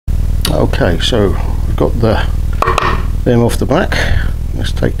Okay, so we've got them off the back.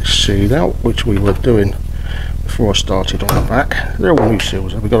 Let's take the seal out, which we were doing before I started on the back. They're all new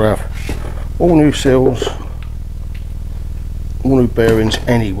seals. We've got to have all new seals, all new bearings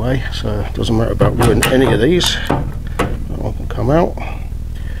anyway, so it doesn't matter about ruining any of these. That one can come out.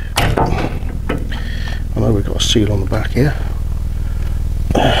 I know we've got a seal on the back here.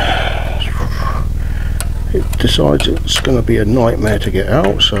 It decides it's going to be a nightmare to get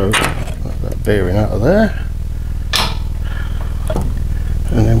out, so that bearing out of there.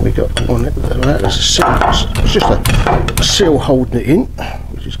 And then we got one that there's a seal. It's just a seal holding it in,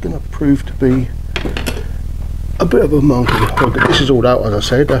 which is going to prove to be a bit of a monkey. This is all out, as I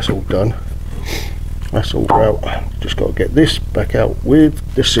said. That's all done. That's all out. Just got to get this back out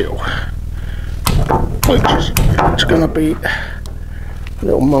with the seal, which is it's going to be a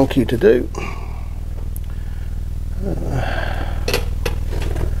little monkey to do.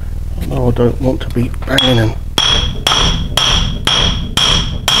 I don't want to be banging and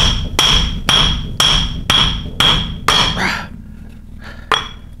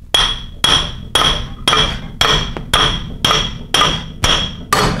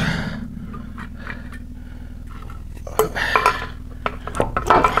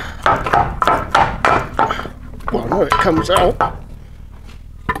well, no, it comes out.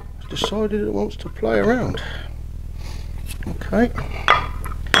 It's decided it wants to play around. Okay.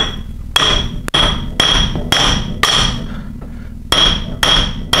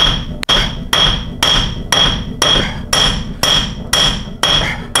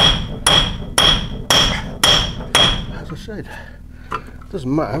 As I said, it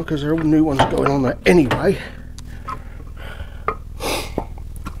doesn't matter because there are all new ones going on there anyway.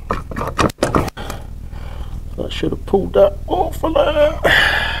 I should have pulled that off of there.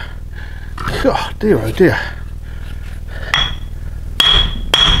 God, dear, oh dear.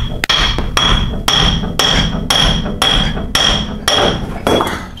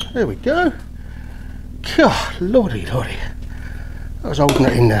 There we go. God, lordy, lordy. I was holding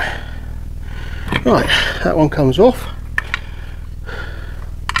it in there. Right, that one comes off.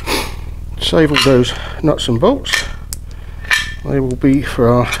 Save all those nuts and bolts. They will be for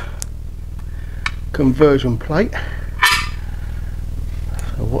our conversion plate.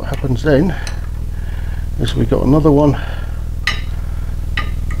 So what happens then is we got another one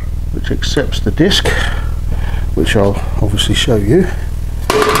which accepts the disc, which I'll obviously show you.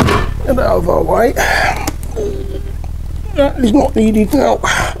 And out of our way. That is not needed now.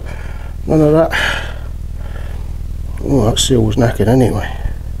 None of that. Oh, that seal was knackered anyway.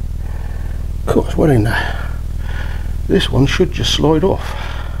 Of course, well in there. This one should just slide off.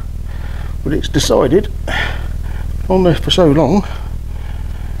 But it's decided, on there for so long,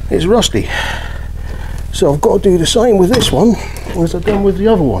 it's rusty. So I've got to do the same with this one as I've done with the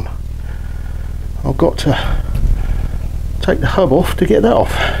other one. I've got to take the hub off to get that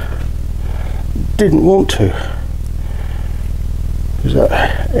off. Didn't want to, because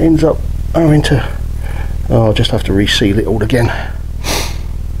that ends up having to, oh, I'll just have to reseal it all again.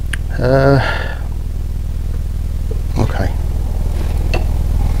 Okay.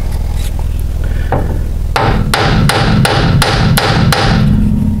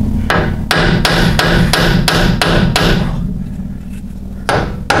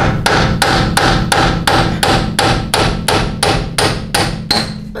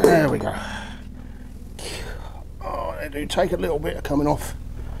 There we go. Oh, they do take a little bit of coming off.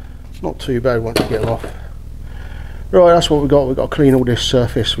 Not too bad once you get them off. Right, that's what we've got. We've got to clean all this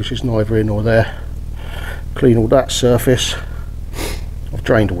surface, which is neither here nor there. Clean all that surface. I've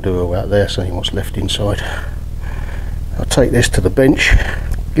drained all the oil out there, so what's left inside. I'll take this to the bench,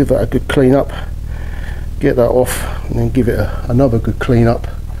 give that a good clean up, get that off, and then give it another good clean up.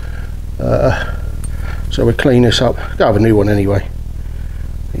 So we clean this up. Got to have a new one anyway.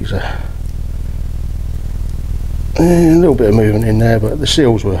 These are a little bit of movement in there, but the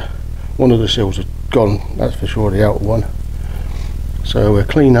seals were, one of the seals had gone, that's for sure, the outer one. So we'll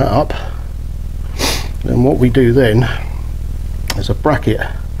clean that up. And what we do then, there's a bracket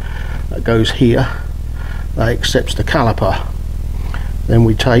that goes here that accepts the caliper. Then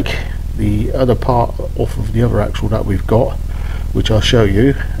we take the other part off of the other axle that we've got, which I'll show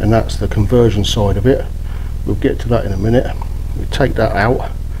you, and that's the conversion side of it. We'll get to that in a minute. We take that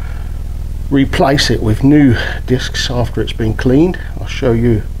out, replace it with new discs after it's been cleaned. I'll show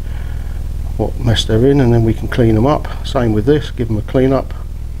you what mess they're in, and then we can clean them up. Same with this, give them a clean up,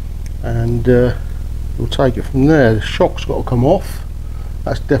 and we'll take it from there. The shock's got to come off.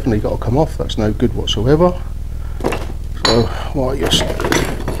 That's definitely got to come off. That's no good whatsoever. So while you're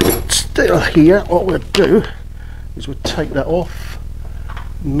still here, what we'll do is we'll take that off,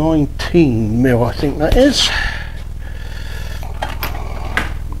 19 mil, I think that is.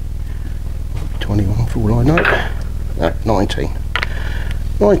 21 for all I know. No, 19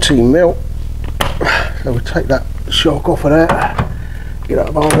 mil. So we'll take that shock off of there, get out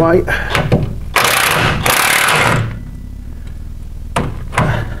of our way.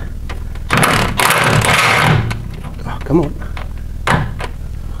 Oh, come on.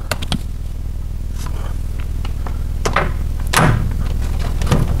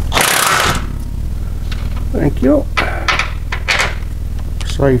 Thank you.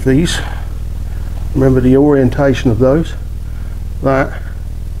 Save these. Remember the orientation of those. That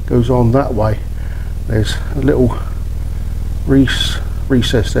goes on that way. There's a little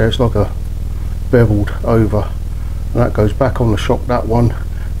recess there. It's like a beveled over, and that goes back on the shock, that one,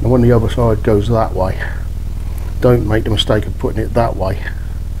 and when the other side goes that way. Don't make the mistake of putting it that way,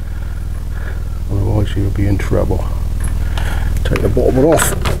 otherwise you'll be in trouble. Take the bottom one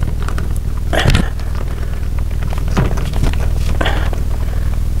off.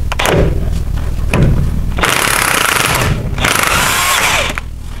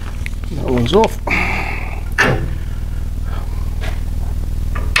 That one's off.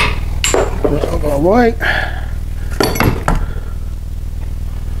 Right.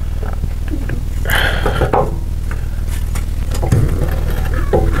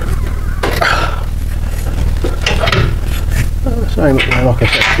 Same like I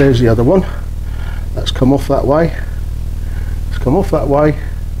said, there's the other one. That's come off that way. It's come off that way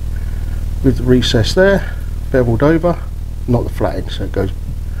with the recess there, beveled over, not the flat end, so it goes,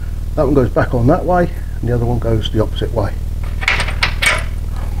 that one goes back on that way and the other one goes the opposite way.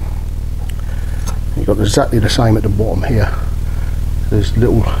 You've got exactly the same at the bottom here. There's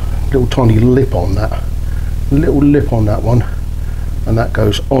little tiny lip on that. Little lip on that one, and that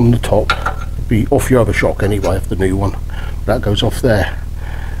goes on the top. It'll be off your other shock anyway, of the new one. That goes off there.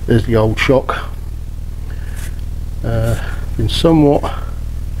 There's the old shock. Been somewhat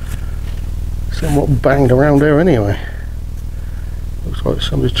banged around there anyway. Looks like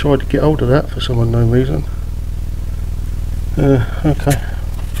somebody's tried to get hold of that for some unknown reason. Okay.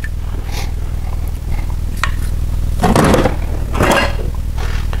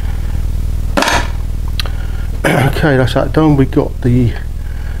 Okay, that's that done. We got the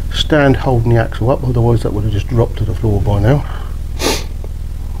stand holding the axle up, otherwise that would have just dropped to the floor by now.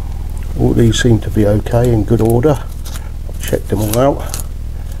 All these seem to be okay, in good order. I've checked them all out.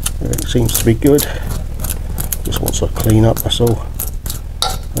 It seems to be good. Just wants a clean up, that's all.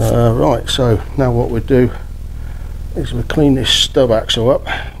 Right, so now what we'll do is we'll clean this stub axle up,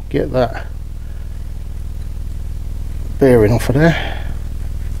 get that bearing off of there,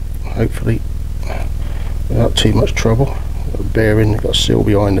 hopefully without too much trouble. Got a bearing, got a seal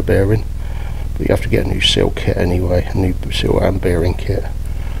behind the bearing, but you have to get a new seal kit anyway, a new seal and bearing kit.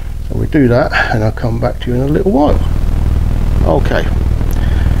 So we do that and I'll come back to you in a little while. Okay,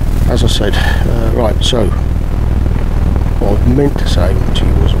 as I said, right, so what I meant to say to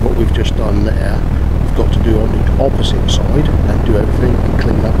you was what we've just done there, we've got to do on the opposite side and do everything and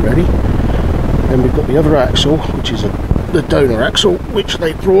clean up ready. Then we've got the other axle, which is the donor axle, which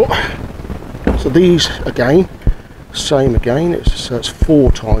they brought. So these again, same again, so it's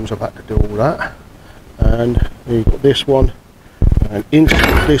 4 times I've had to do all that. And you've got this one, and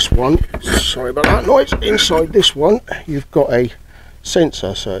inside this one, sorry about that noise, inside this one you've got a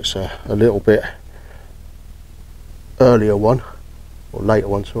sensor, so it's a little bit earlier one, or later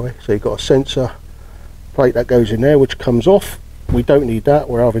one, sorry. So you've got a sensor plate that goes in there, which comes off. We don't need that,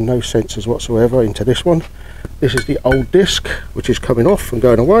 we're having no sensors whatsoever into this one. This is the old disc, which is coming off and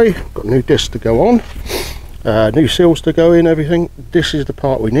going away. Got new disc to go on, new seals to go in, everything. This is the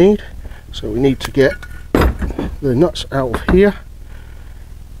part we need. So we need to get the nuts out of here,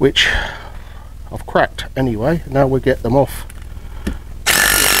 which I've cracked anyway. Now we'll get them off.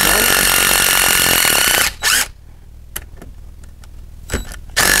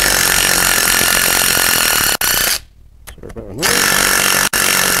 Sorry about that.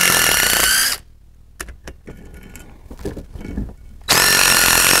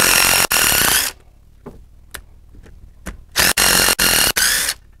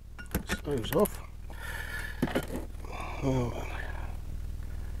 Those off.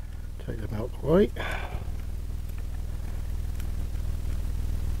 Take them out the way.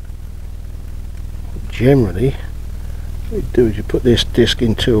 Generally, what you do is you put this disc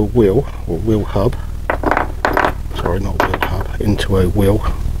into a wheel, or wheel hub. Sorry, not wheel hub, into a wheel.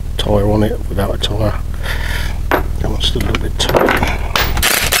 Tyre on it without a tyre. That one's still a little bit tight.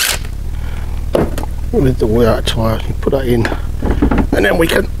 With the without a tyre, you put that in, and then we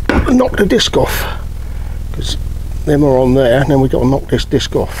can knock the disc off, because them are on there, and then we've got to knock this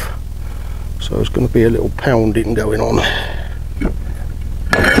disc off. So there's going to be a little pounding going on.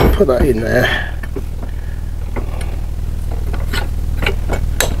 Put that in there.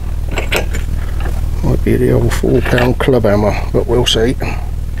 Might be the old £4 club hammer, but we'll see.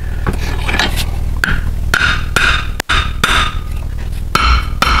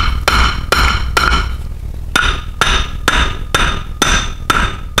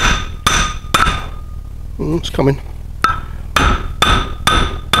 It's coming.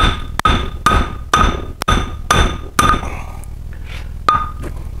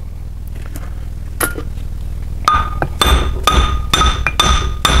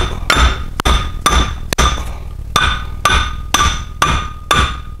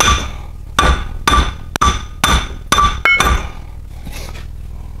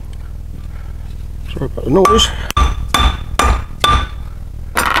 Sorry about the noise.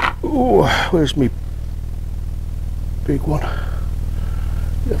 Oh, where's me big one?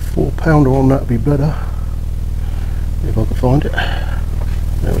 Yeah, £4 on that would be better if I can find it.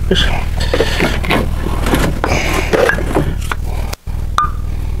 There it is.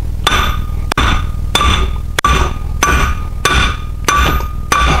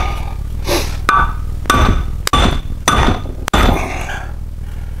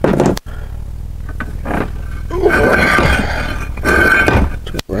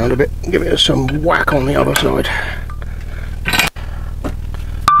 Turn around a bit, give it some whack on the other side.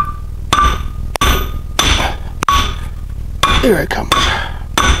 Here it comes.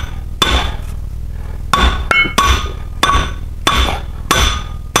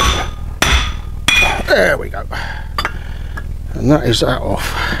 There we go. And that is that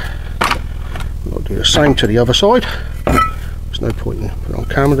off. I'll do the same to the other side. There's no point in putting it on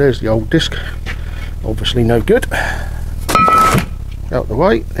camera. There's the old disc. Obviously no good. Out the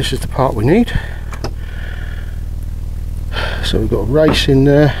way. This is the part we need. So we've got a race in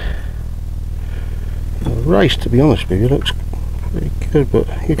there. The race, to be honest with you, looks pretty good, but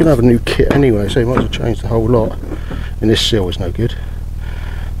you can have a new kit anyway, so you might as well change the whole lot. And this seal is no good.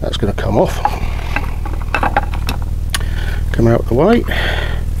 That's going to come off. Come out the way.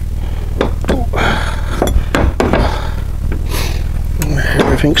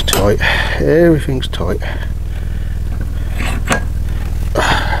 Everything's tight. Everything's tight.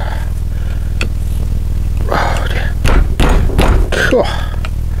 Oh dear.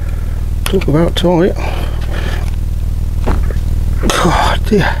 Talk about tight. Oh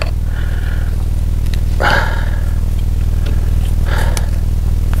dear.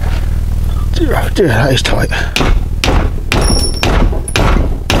 Dear, oh dear, that is tight.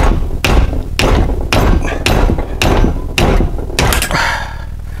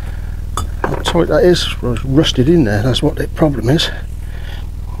 How tight that is, well, it's rusted in there, that's what the problem is.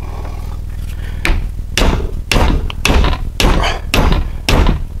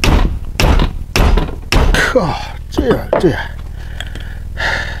 Oh dear, oh dear.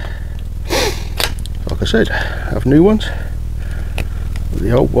 Like I said, have new ones.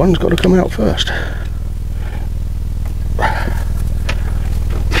 The old one's got to come out first.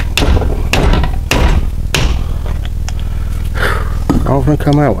 Rather than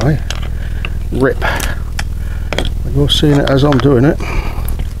come out, eh? Rip. You're seeing it as I'm doing it.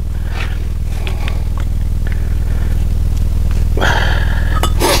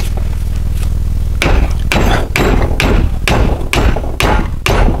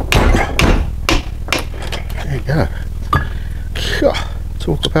 There you go.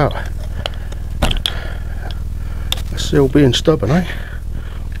 Talk about a seal being stubborn, eh?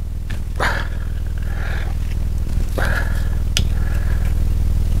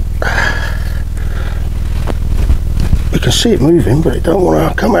 You can see it moving, but it don't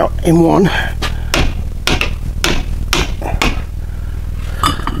want to come out in one.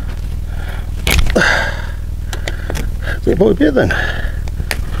 Bit by bit then.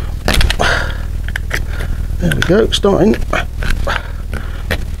 There we go, starting.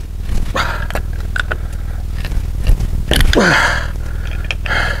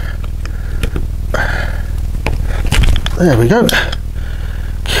 There we go.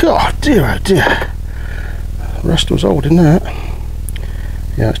 God dear, oh dear. Rust was old in that.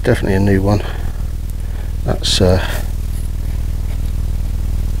 Yeah, it's definitely a new one. That's yeah,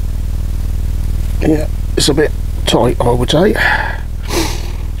 it's a bit tight, I would say.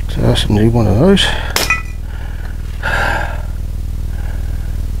 So that's a new one of those.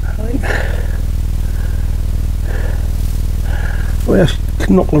 Well, let's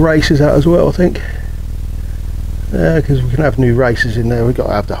knock the races out as well, I think. Because we can have new races in there, we've got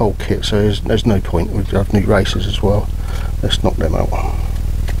to have the whole kit, so there's no point. We have new races as well. Let's knock them out.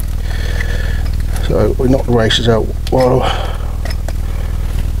 So So we knock the racers out while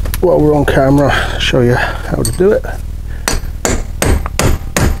we're on camera, show you how to do it. A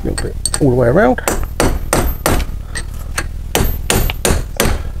little bit all the way around.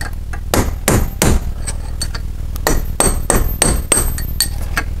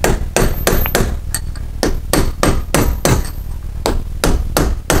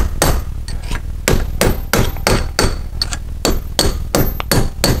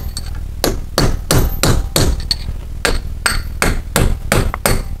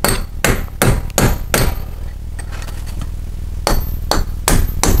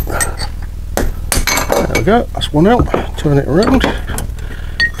 There we go, that's one out. Turn it around,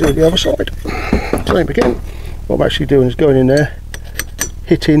 do the other side. Same again. What I'm actually doing is going in there,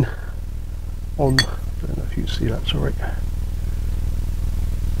 hitting on, I don't know if you can see that, sorry.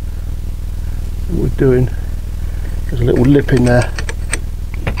 What we're doing, there's a little lip in there,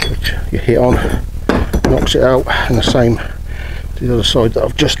 which you hit on, knocks it out, and the same to the other side that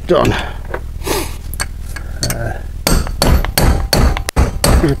I've just done.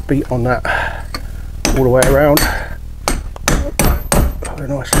 Good beat on that. All the way around. Very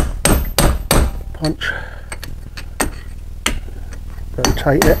nice punch.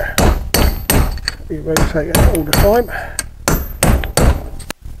 Rotate it. You rotate it all the time.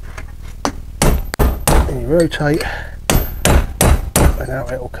 And you rotate, and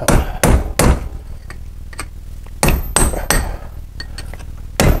out it will come.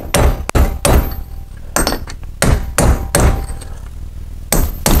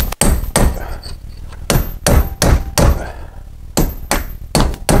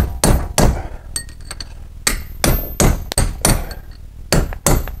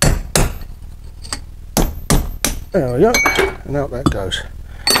 There we go, and out that goes.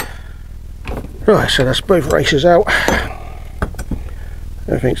 Right, so that's both races out.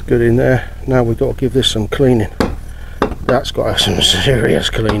 Everything's good in there. Now we've got to give this some cleaning. That's got to have some serious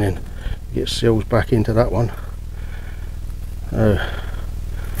cleaning. Get seals back into that one. I'll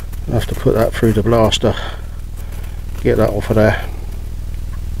have to put that through the blaster. Get that off of there.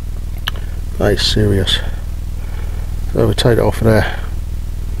 That is serious. So we'll take it off of there.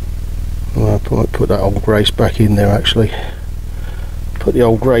 I'll put that old grace back in there actually. Put the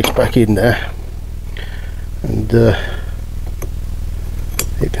old grace back in there, and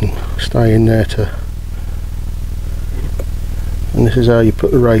it can stay in there too. And this is how you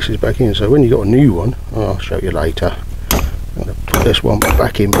put the races back in. So when you've got a new one, I'll show you later. I'm going to put this one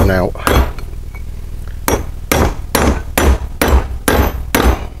back in and out.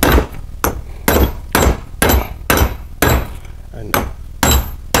 And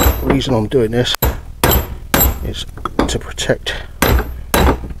the reason I'm doing this is to protect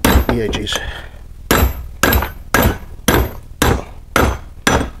the edges.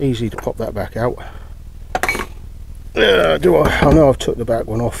 Easy to pop that back out. I know I've took the back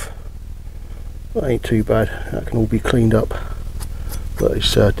one off. That ain't too bad. That can all be cleaned up. But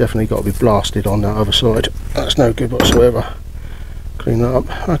it's definitely got to be blasted on that other side. That's no good whatsoever. Clean that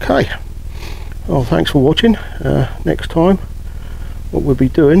up. Okay. Well, thanks for watching. Next time, what we'll be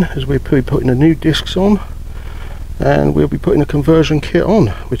doing is we'll be putting the new discs on, and we'll be putting a conversion kit on,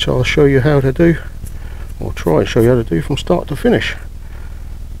 which I'll show you how to do, or try and show you how to do from start to finish.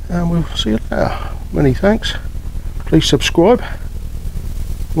 And we'll see you later. Many thanks. Please subscribe.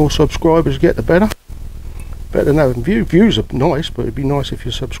 More subscribers get the better. Better than having views. Views are nice, but it'd be nice if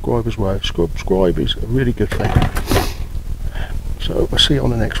you subscribe as well. Subscribe is a really good thing. So we'll see you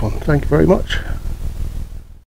on the next one. Thank you very much.